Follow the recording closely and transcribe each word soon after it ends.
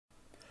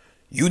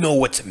You know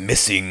what's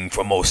missing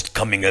from most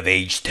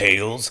coming-of-age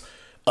tales?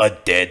 A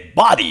dead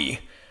body.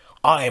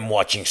 I'm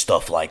watching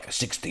stuff like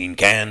 16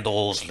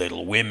 Candles,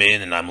 Little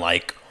Women, and I'm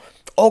like,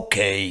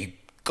 okay,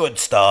 good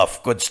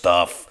stuff, good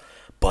stuff.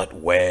 But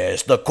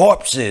where's the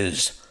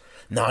corpses?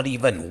 Not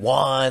even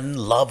one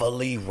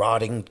lovely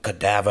rotting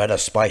cadaver to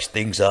spice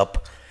things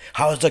up.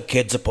 How's a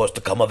kid supposed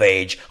to come of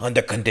age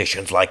under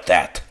conditions like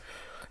that?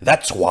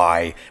 That's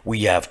why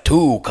we have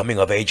two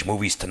coming-of-age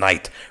movies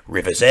tonight,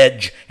 River's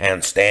Edge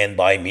and Stand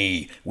By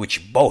Me,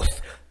 which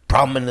both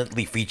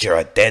prominently feature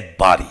a dead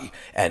body,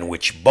 and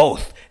which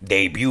both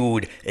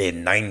debuted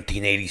in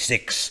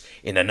 1986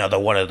 in another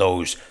one of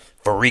those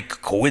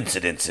freak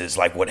coincidences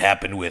like what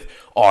happened with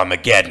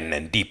Armageddon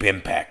and Deep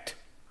Impact.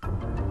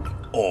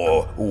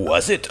 Or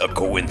was it a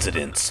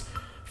coincidence?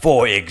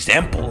 For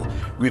example,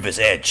 River's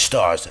Edge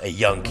stars a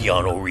young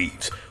Keanu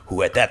Reeves,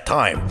 who at that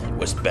time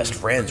was best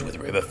friends with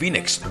River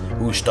Phoenix,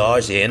 who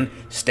stars in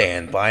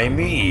Stand By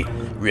Me.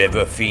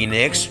 River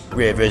Phoenix,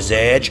 River's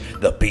Edge,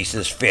 the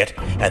pieces fit,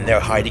 and they're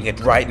hiding it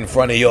right in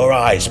front of your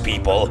eyes,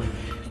 people.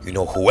 You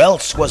know who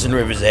else was in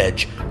River's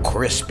Edge?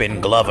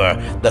 Crispin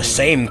Glover, the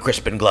same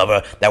Crispin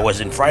Glover that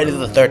was in Friday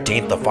the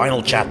 13th, the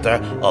final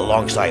chapter,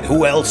 alongside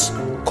who else?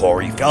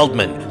 Corey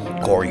Feldman.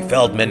 Corey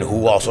Feldman,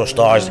 who also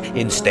stars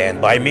in Stand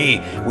By Me,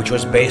 which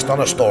was based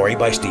on a story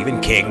by Stephen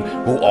King,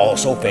 who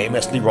also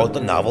famously wrote the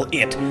novel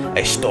It,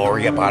 a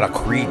story about a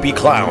creepy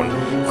clown.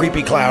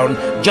 Creepy clown,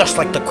 just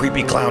like the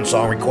Creepy Clown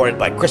song recorded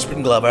by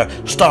Crispin Glover,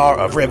 star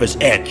of River's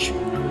Edge.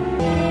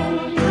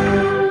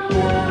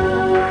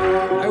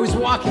 I was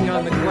walking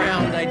on the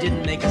ground, I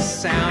didn't make a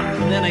sound,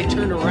 and then I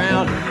turned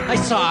around, I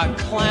saw a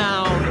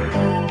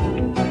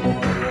clown.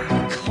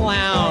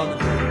 Clown.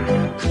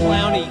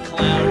 Clowny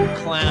clown,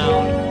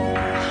 clown.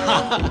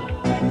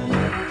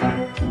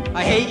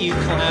 I hate you,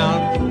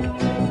 clown.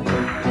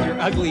 With your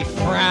ugly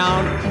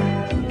frown,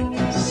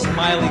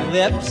 smiley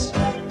lips.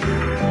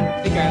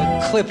 I think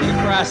I'll clip you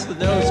across the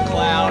nose,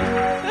 clown.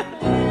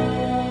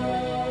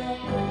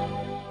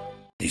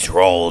 These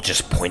are all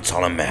just points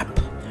on a map,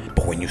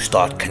 but when you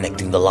start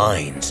connecting the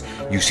lines,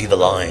 you see the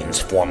lines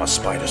form a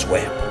spider's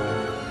web.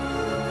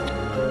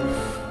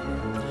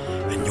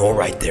 And you're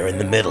right there in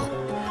the middle.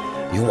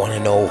 You want to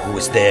know who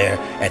was there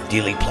at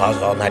Dealey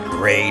Plaza on that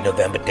gray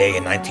November day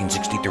in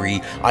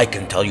 1963? I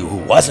can tell you who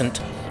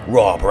wasn't.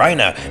 Rob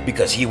Reiner,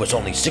 because he was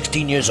only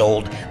 16 years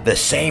old, the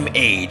same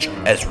age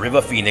as River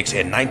Phoenix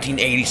in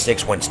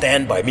 1986 when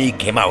Stand By Me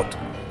came out.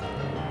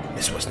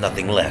 This was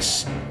nothing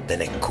less than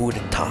a coup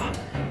d'etat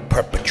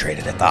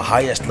perpetrated at the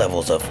highest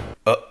levels of...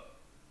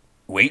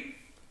 wait.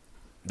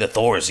 The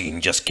Thorazine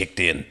just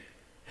kicked in.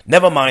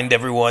 Never mind,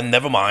 everyone,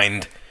 never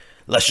mind.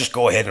 Let's just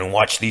go ahead and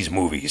watch these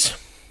movies.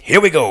 Here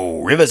we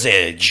go, River's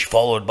Edge,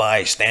 followed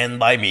by Stand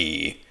By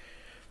Me.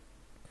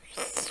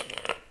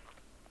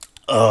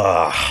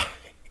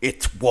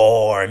 It's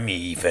warm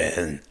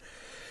even.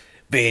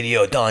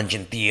 Video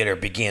Dungeon Theater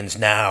begins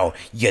now,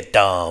 you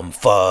dumb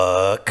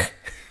fuck.